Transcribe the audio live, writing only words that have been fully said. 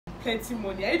plenty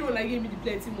money. I don't like give me the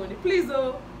plenty money. Please,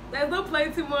 oh, there's no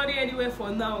plenty money anywhere for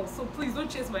now. So please don't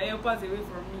chase my helpers away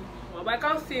from me. But I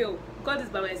can't fail. God is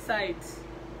by my side.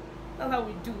 That's how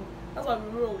we do. That's how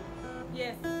we roll.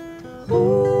 Yes.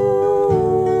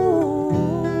 Ooh,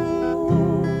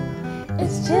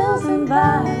 it's chills and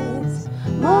vibes,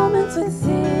 moments with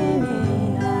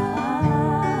Simi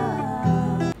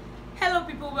now. Hello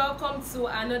people, welcome to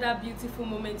another beautiful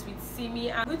moment with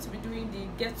Simi. I'm going to be doing the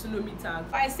get to know me tag.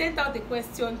 I sent out a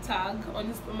question tag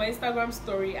on my Instagram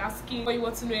story asking what you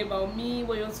want to know about me,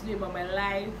 what you want to know about my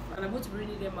life, and I'm going to be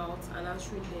reading them out and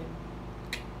answering them.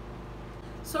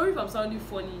 Sorry if I'm sounding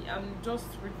funny, I'm just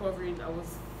recovering. I was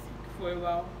sick for a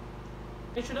while.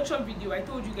 Introduction video, I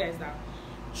told you guys that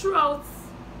throughout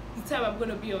the time I'm going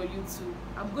to be on YouTube,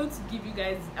 I'm going to give you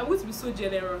guys, I'm going to be so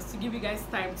generous to give you guys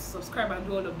time to subscribe and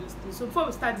do all of those things. So before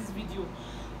we start this video,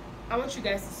 I want you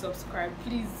guys to subscribe.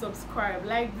 Please subscribe,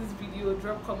 like this video,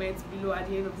 drop comments below at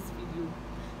the end of this video.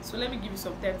 So let me give you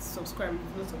some time to subscribe if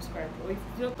you've not subscribed, or if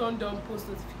you've not turned on post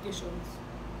notifications.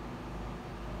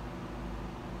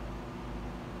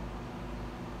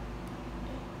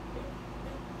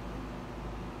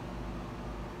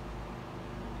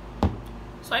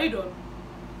 So are you done?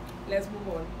 Let's move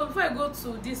on. So before I go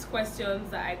to these questions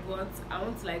that I got, I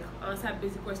want to answer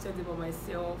basic questions about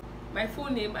myself. My full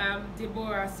name, I am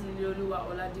Deborah Similioluwa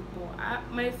Oladipo.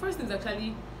 My first name is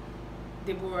actually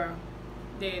Deborah.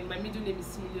 Then my middle name is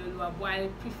Similioluwa, but I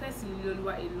prefer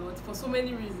Similioluwa a lot for so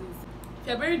many reasons. If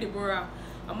you're very Deborah,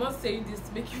 I'm not saying this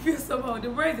to make you feel somehow.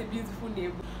 Deborah is a beautiful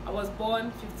name. I was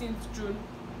born 15th June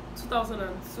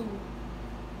 2002.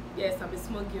 Yes, I'm a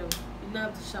small girl. You don't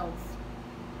have to shout.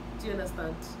 Do you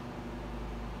understand?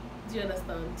 Do you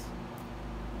understand?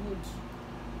 Good.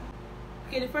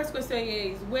 Okay, the first question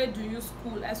here is, where do you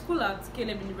school? I school at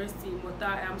Caleb University in Mota.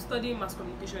 I am studying mass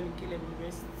communication in Caleb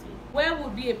University. Where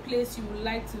would be a place you would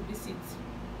like to visit?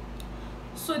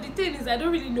 So the thing is, I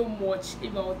don't really know much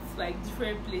about like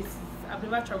different places. I've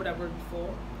never traveled abroad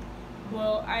before.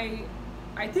 Well, I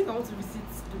think I want to visit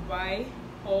Dubai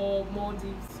or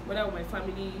Maldives, whether with my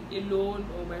family alone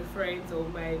or my friends or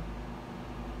my...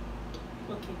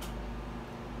 Okay.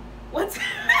 What?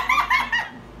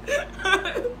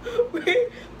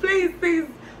 Wait, please,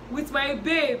 with my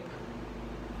babe.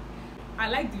 I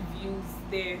like the views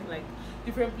there, like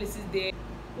different places there.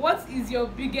 What is your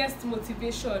biggest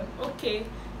motivation? Okay,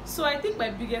 so I think my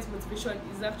biggest motivation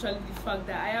is actually the fact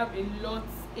that I have a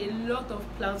lot of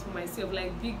plans for myself,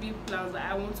 like big plans that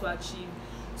I want to achieve.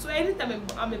 So anytime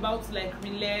I'm about to like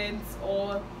relent,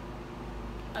 or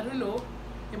I don't know,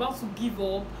 about to give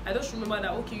up, I just remember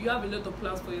that okay, you have a lot of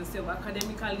plans for yourself,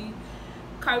 academically,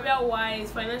 career-wise,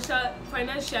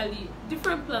 financially,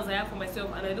 different plans I have for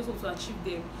myself, and I just want to achieve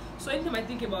them. So anytime I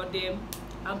think about them,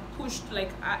 I'm pushed,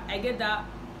 like I get that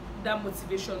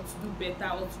motivation to do better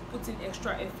or to put in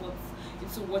extra efforts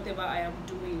into whatever I am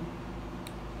doing.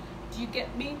 Do you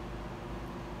get me?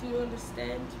 Do you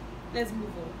understand? Let's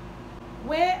move on.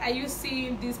 Where are you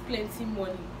seeing this plenty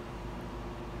money?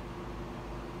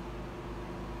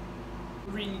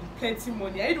 Really, plenty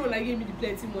money. I don't like give me the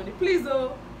plenty money. Please,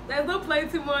 oh, there's no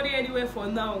plenty money anywhere for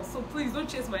now. So please don't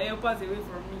chase my helpers away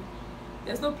from me.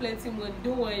 There's no plenty money.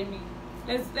 Don't worry me.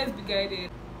 Let's be guided.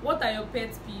 What are your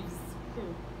pet peeves?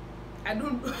 I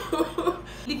don't know.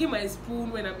 Licking my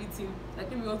spoon when I'm eating. Like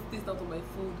maybe you want to taste out of my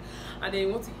food, and then you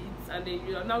want to eat, and then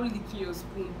you are now licking your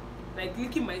spoon. Like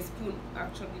licking my spoon.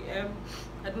 Actually, I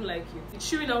don't like it.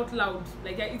 Chewing out loud,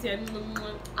 like I eat and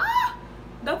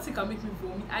that thing can make me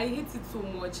vomit. I hate it so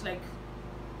much. Like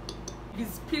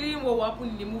it's spilling what will happen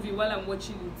in the movie while I'm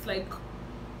watching it. It's like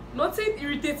nothing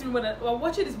irritates me when we're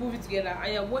watching this movie together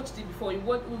and you have watched it before. You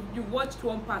watched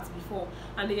one part before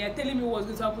and they are telling me what's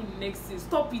going to happen in the next scene.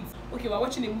 Stop it. Okay, we're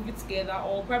watching a movie together,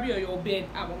 or probably on your bed.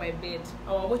 I'm on my bed,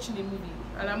 or we're watching a movie,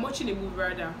 and I'm watching a movie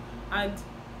rather, and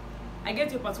I get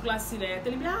to a particular scene and you're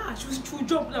telling me, should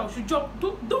jump now, should jump.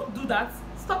 Don't do that.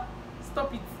 Stop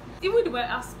it. Even if I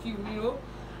ask you, you know,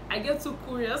 I get so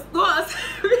curious. Don't ask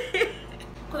me.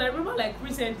 Because I remember like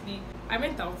recently I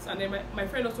went out, and then my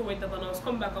friend also went out, and I was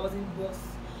coming back, I was in the bus.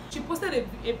 She posted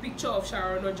a picture of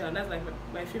Sharon Oja, that's like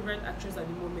my favorite actress at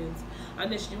the moment, and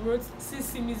then she wrote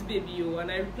Simi's baby, and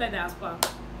I replied as per.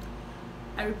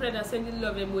 I replied and sending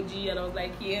love emoji, and I was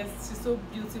like, yes, she's so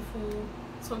beautiful,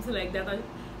 something like that. And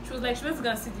she was like, she went to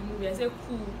go and see the movie. I said,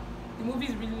 cool, the movie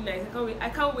is really nice, I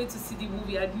can't wait to see the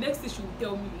movie. And the next thing she would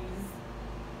tell me is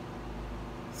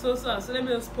so let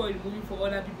me not spoil the movie for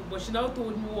other people, but she now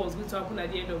told me what was going to happen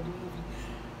at the end of the movie.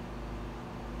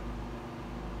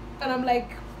 And I'm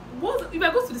like, what if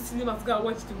I go to the cinema to go and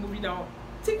watch the movie now,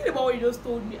 thinking about what you just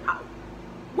told me,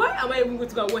 why why am I even going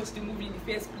to go and watch the movie in the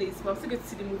first place? But I'm still going to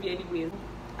see the movie anyways.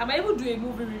 I might even do a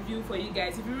movie review for you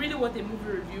guys. If you really want a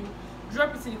movie review,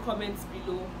 drop it in the comments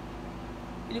below.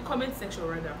 In the comment section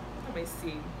rather. What am I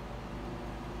saying?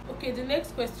 Okay, the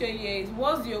next question here is,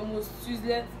 what's your most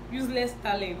useless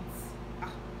talent?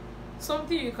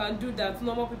 Something you can do that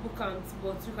normal people can't,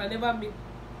 but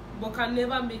can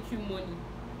never make you money.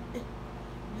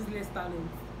 Useless talent.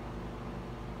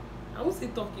 I won't say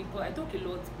talking, because I talk a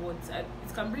lot, but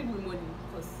it can bring me money,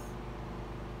 because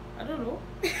I don't know.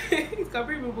 It can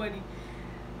bring me money.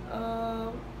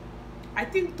 I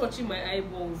think touching my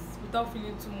eyeballs without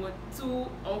feeling too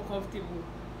uncomfortable.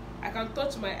 I can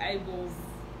touch my eyeballs.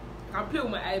 I can play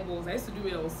with my eyeballs. I used to do it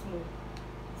when I was small.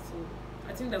 So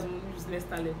I think that's one useless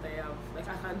talent I have. Like,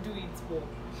 I can do it, but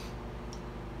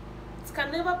it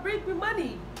can never bring me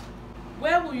money.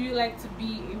 Where would you like to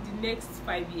be in the next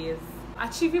 5 years?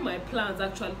 Achieving my plans,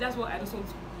 actually. That's what I just want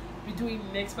to be doing in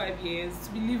the next 5 years.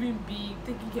 To be living big,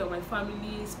 taking care of my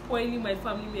family, spoiling my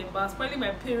family members, spoiling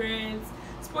my parents,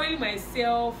 spoiling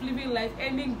myself, living life,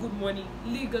 earning good money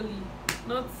legally,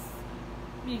 not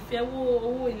me fair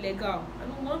or illegal. I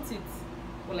don't want it.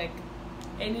 Or like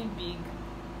earning big,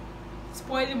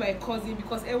 spoiling my cousin,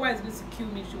 because everyone is going to kill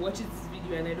me if she watches this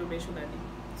video and I don't mention her name.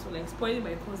 So like spoiling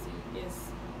my cousin,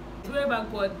 yes. Wherever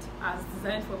God has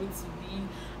designed for me to be,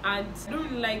 and I don't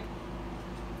really like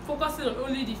focusing on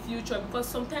only the future, because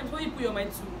sometimes when you put your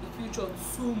mind to the future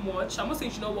too much, I'm not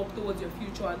saying you should not work towards your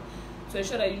future and to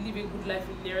ensure that you live a good life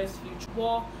in the nearest future,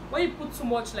 but when you put too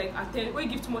much when you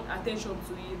give too much attention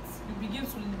to it, you begin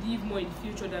to live more in the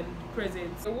future than in the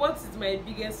present. So what is my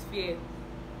biggest fear?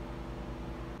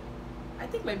 I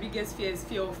think my biggest fear is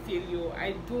fear of failure.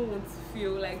 I don't want to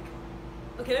feel like,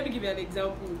 okay, let me give you an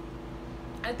example.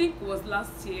 I think it was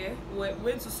last year we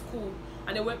went to school,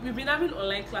 and then we've been having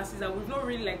online classes and we've not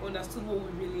really like understood what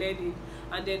we've been learning,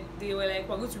 and then they were like,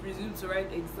 we're going to resume to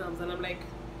write exams, and I'm like,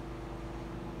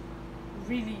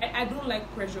 really, I don't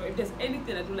like pressure. If there's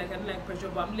anything I don't like pressure,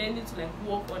 but I'm learning to like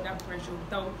work under pressure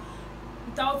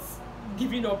without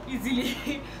giving up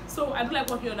easily. So I don't like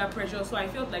working under pressure, so I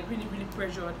felt like really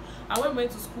pressured. And when we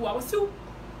went to school, I was still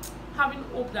having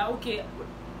hope that okay,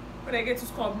 when I get to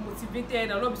school I'll be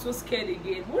motivated, I'll not be so scared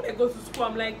again. But when I go to school,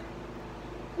 I'm like,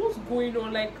 what's going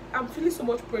on? Like, I'm feeling so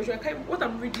much pressure. What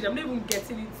I'm reading, I'm not even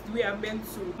getting it the way I'm meant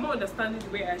to. I'm not understanding the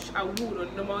way I would on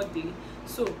a normal day.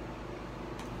 So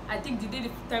I think the day the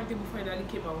timetable finally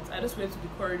came out, I just went to the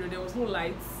corridor. There was no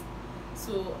lights,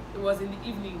 so it was in the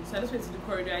evening. So I just went to the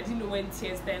corridor. I didn't know when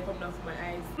tears started coming out from my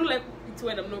eyes. I don't like it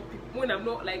when I'm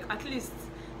not like at least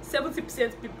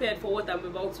 70% prepared for what I'm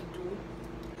about to do.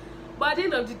 But at the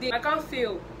end of the day, I can't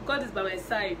fail. God is by my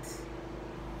side.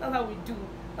 That's how we do.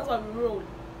 That's how we roll.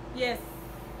 Yes.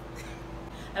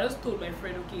 I just told my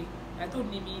friend, okay. I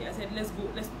told Nimi, I said, let's go.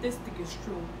 Let's take a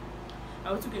stroll.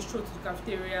 I took a stroll to the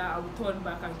cafeteria. I returned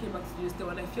back and came back to the hostel,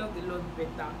 and I felt a lot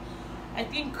better. I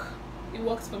think it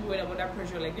works for me when I'm under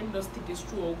pressure. Like, let me just take a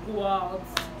stroll, go out,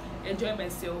 enjoy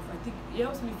myself. I think it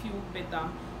helps me feel better.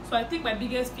 So I think my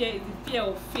biggest fear is the fear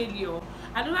of failure.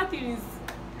 Another thing is,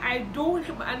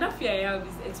 another fear I have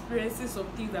is experiencing some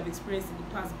things I've experienced in the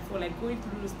past before, like going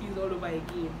through those things all over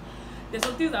again. There's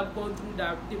some things I've gone through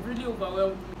that they've really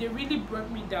overwhelmed me. They really brought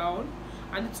me down,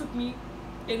 and it took me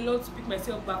a lot to pick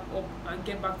myself back up and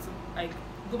get back to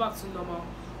go back to normal.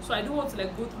 So I don't want to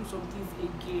like go through some things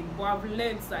again, but I've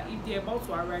learned that if they're about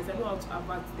to arise, I know how to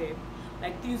avert them,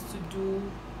 like things to do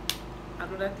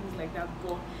and other things like that.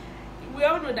 But we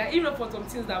all know that even for some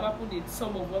things that have happened in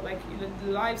some of us, like in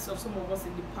the lives of some of us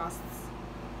in the past,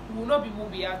 we will not be who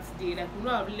we are today. Like, we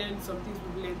will not have learned some things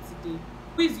we've learned today.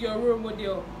 Who is your role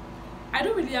model? I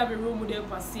don't really have a role model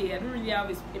per se. I don't really have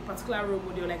a particular role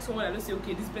model, like someone I don't say,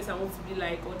 okay, this person I want to be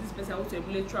like, or this person I want to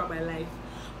emulate throughout my life.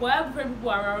 But I have different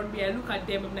people around me. I look at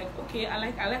them, I'm like, okay, I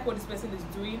like what this person is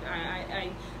doing.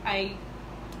 I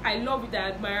love it, I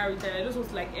admire it, and I just want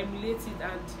to like emulate it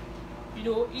and, you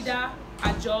know, either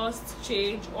adjust,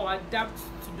 change, or adapt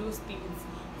to those things.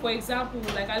 For example,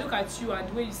 like I look at you and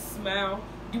the way you smile,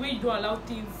 the way you don't allow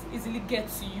things easily get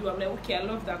to you, I'm like, okay, I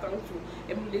love that, I want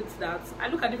to emulate that. I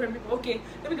look at different people. Okay,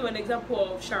 let me give an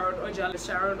example of Sharon Oja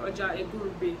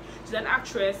Egurube. She's an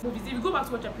actress. Movies, if you go back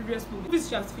to watch her previous movies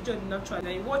she has featured in actual,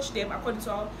 and you watch them according to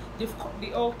how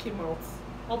they all came out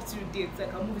up to date, like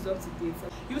her movies up to date,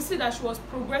 you see that she was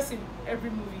progressing every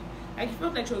movie. Like, it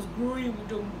felt like she was growing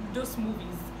with those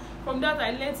movies. From that,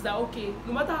 I learned that okay,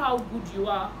 no matter how good you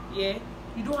are, yeah,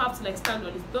 you don't have to like stand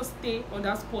on it. Just stay on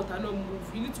that spot and not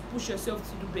move. You need to push yourself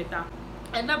to do better.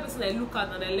 And that person I look at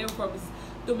and I learn from is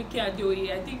Tomike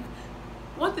Adeoye. I think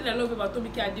One thing I love about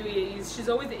Tomike Adeoye is she's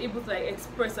always able to like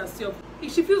express herself.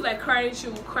 If she feels like crying, she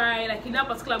will cry like in that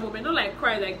particular moment, not like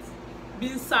cry like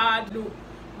being sad, no,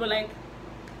 but like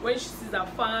when she sees her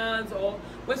fans or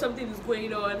when something is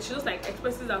going on, she just like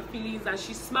expresses her feelings and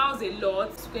she smiles a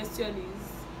lot. The question is,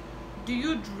 do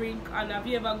you drink and have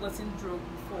you ever gotten drunk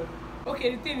before?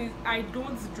 Okay, the thing is, I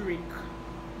don't drink,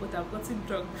 but I've gotten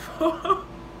drunk before.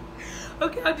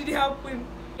 Okay, how did it happen?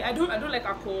 I don't like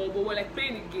alcohol, but we're like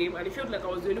playing a game and it felt like I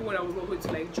was the only one I was not going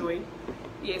to like join.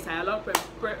 Yes, I allowed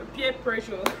peer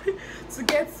pressure to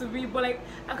get to me, but like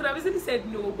I could have easily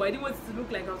said no, but I didn't want it to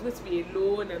look like I was going to be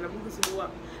alone and I'm not going to know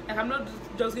what, like I'm not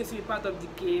just going to be part of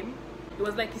the game. It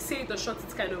was like you say it or shot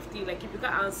it kind of thing. Like if you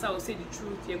can't answer or say the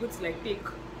truth, you're going to like take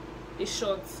a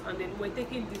shot, and then we're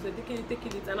taking this, we're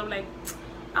taking it, and I'm like,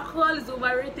 alcohol is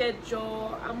overrated,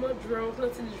 Joe. I'm not drunk,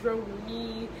 nothing is wrong with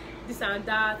me, this and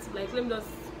that. Like let me just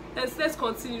let's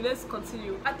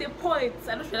continue. At a point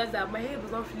I just realized that my head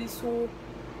was not feeling so,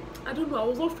 I don't know, I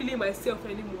was not feeling myself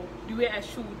anymore the way I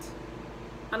should,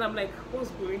 and I'm like, what's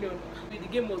going on? The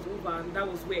game was over and that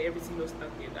was where everything was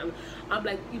started, and I'm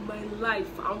like, in my life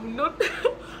I will not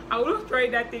try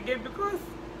that again, because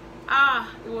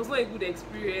it was not a good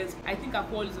experience. I think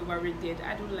alcohol is overrated.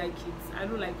 I don't like it. I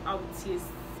don't like how it tastes,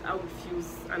 how it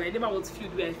feels, and I never want to feel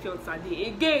the way I felt that day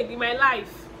again in my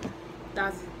life.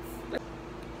 That's it.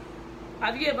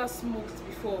 Have you ever smoked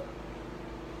before?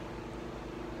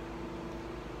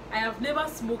 I have never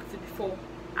smoked before,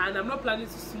 and I'm not planning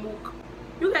to smoke.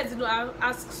 You guys know I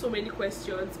ask so many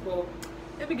questions, but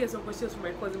let me get some questions from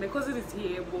my cousin. My cousin is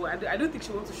here, but I don't think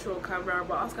she wants to show on camera,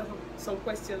 but I'll ask her some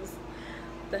questions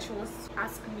that she wants to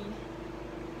ask me.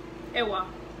 Ewa,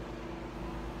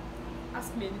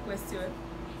 ask me any question.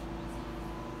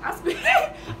 Ask me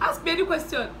any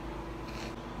question.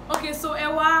 Okay, so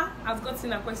Ewa has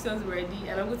gotten her questions ready,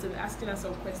 and I'm going to be asking her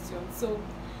some questions. So,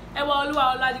 Ewa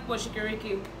Oluwa Oladipo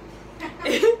Shikereke,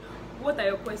 what are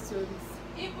your questions?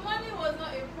 If money was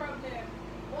not a problem,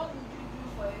 what would you do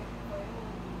for a whole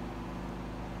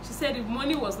day? She said, if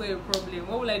money was not a problem,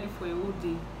 what would I do for a whole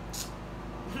day?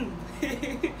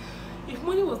 If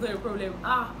money was not a problem,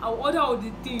 I'll order all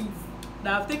the things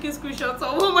that I've taken screenshots of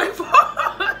on my phone.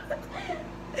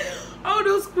 All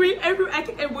those I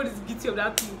think everybody's guilty of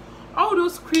that thing. All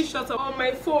those screenshots on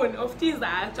my phone of things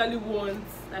that I actually want,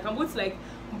 like I'm going to like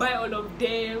buy all of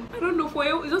them. I don't know,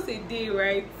 it's just a day,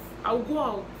 right? I'll go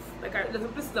out, like there's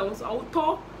some places I'll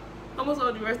tour almost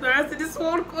all the restaurants in this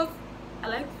world because I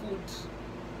like food.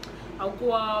 I'll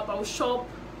go out, I'll shop,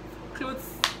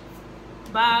 clothes,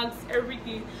 bags,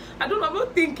 everything. I don't know, I'm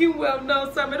not thinking well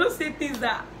now, so I may not say things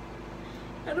that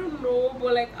I don't know,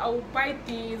 but like I'll buy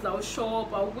things, I'll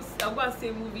shop, I'll go and see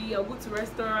a movie, I'll go to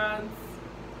restaurants,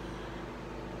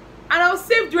 and I'll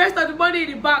save the rest of the money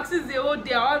in the bank. Since the whole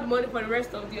day I'll have the money for the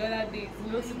rest of the other days,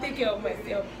 you know, to take care of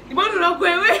myself. The money will not go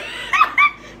away.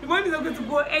 The money is not going to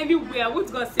go anywhere. I'm going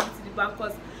to go and save it in the bank,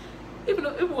 because if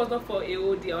it was not for a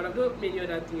whole day, I would have done many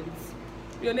other things.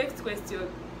 Your next question.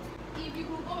 If you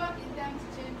could go back in time to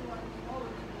change one thing, what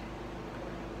would it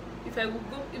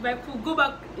be? If I could go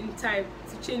back in time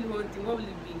to change one thing, what will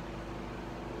it be?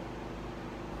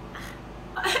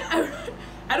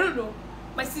 I don't know.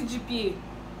 My CGPA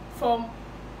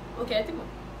okay, I think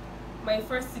my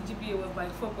first CGPA was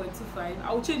like 4.25.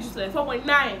 I will change it to like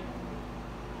 4.9.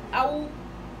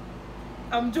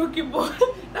 I'm joking, but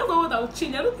that's not what I will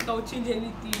change. I don't think I will change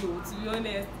anything though, to be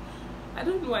honest. I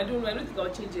don't know. I don't think I'll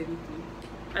change anything.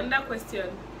 Another question.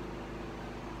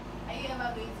 Are you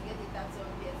ever going to get a tattoo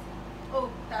on piercing? Oh,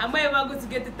 tattoo. Am I ever going to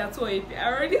get a tattoo? I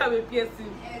already have a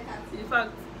piercing. Tattoo. In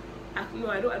fact, no,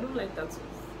 I don't like tattoos.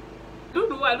 I don't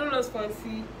know. I don't just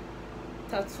fancy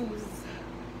tattoos.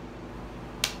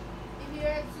 If you were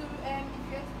to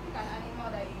pick an animal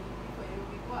that you would be for a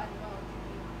week, what animal would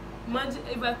you be? Imagine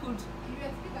if I could. If you were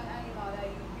to pick an animal that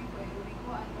you would be for a week,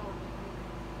 what animal would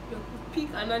you be? If I could pick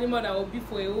an animal that would be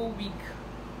for a whole week.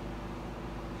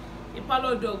 A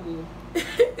palo dog.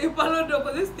 A palo dog,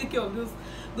 because they take care of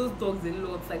those dogs a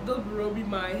lot. Like they'll be rubbing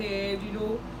my head, you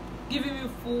know, giving me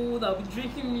food, I'll be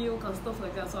drinking milk and stuff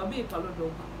like that. So I'll be a palo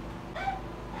dog.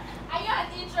 Are you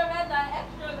an introvert or an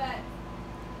extrovert?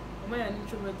 Am I an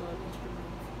introvert or an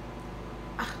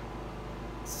extrovert?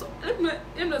 So let me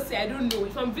not say I don't know.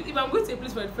 If I'm going to a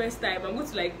place for the first time, I'm going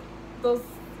to like just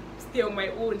stay on my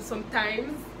own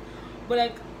sometimes. But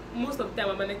like most of the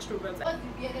time I'm an extrovert. What's the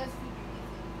weirdest food you've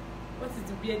eaten? What is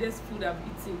the weirdest food I've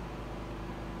eaten?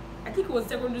 I think it was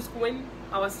secondary school when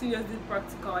our seniors did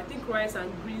practical. I think rice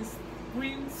and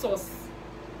green sauce.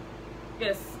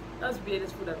 Yes, that's the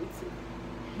weirdest food I've eaten.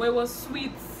 But it was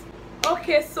sweet.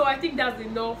 Okay, so I think that's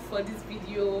enough for this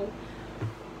video.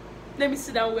 Let me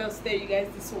sit down well to tell you guys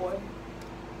this one.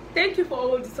 Thank you for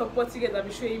all the support you guys have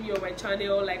been showing me on my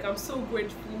channel. Like, I'm so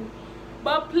grateful.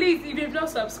 But please, if you've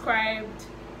not subscribed,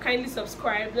 kindly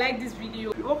subscribe, like this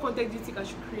video. What content do you think I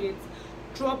should create?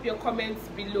 Drop your comments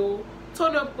below.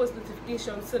 Turn on post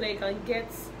notifications so that you can get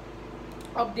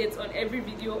updates on every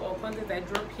video or content I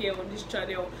drop here on this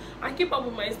channel. And keep up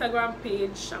with my Instagram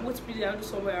page. I'm going to put it down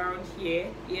somewhere around here.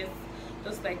 Yes,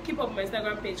 just like keep up with my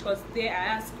Instagram page, because there I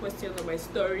ask questions on my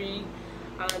story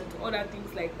and other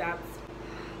things like that.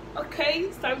 Okay,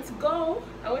 it's time to go.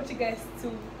 I want you guys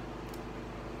to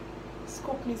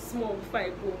scope me small before I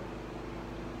go.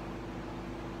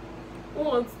 Who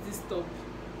wants this top?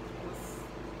 Because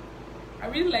I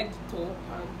really like the top,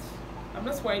 and I'm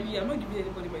not whiny. I'm not giving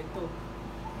anybody my top.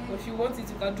 But if you want it,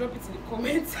 you can drop it in the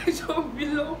comment section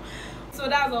below. So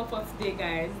that's all for today,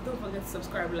 guys. Don't forget to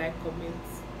subscribe, like, comment,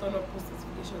 turn on post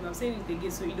notifications. I'm saying it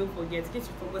again so you don't forget, in case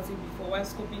you've forgotten before while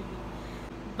scoping me.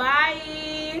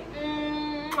 Bye.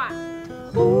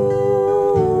 Ooh,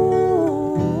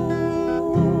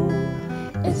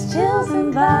 it's chills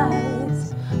and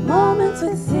vibes, moments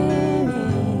with Simi.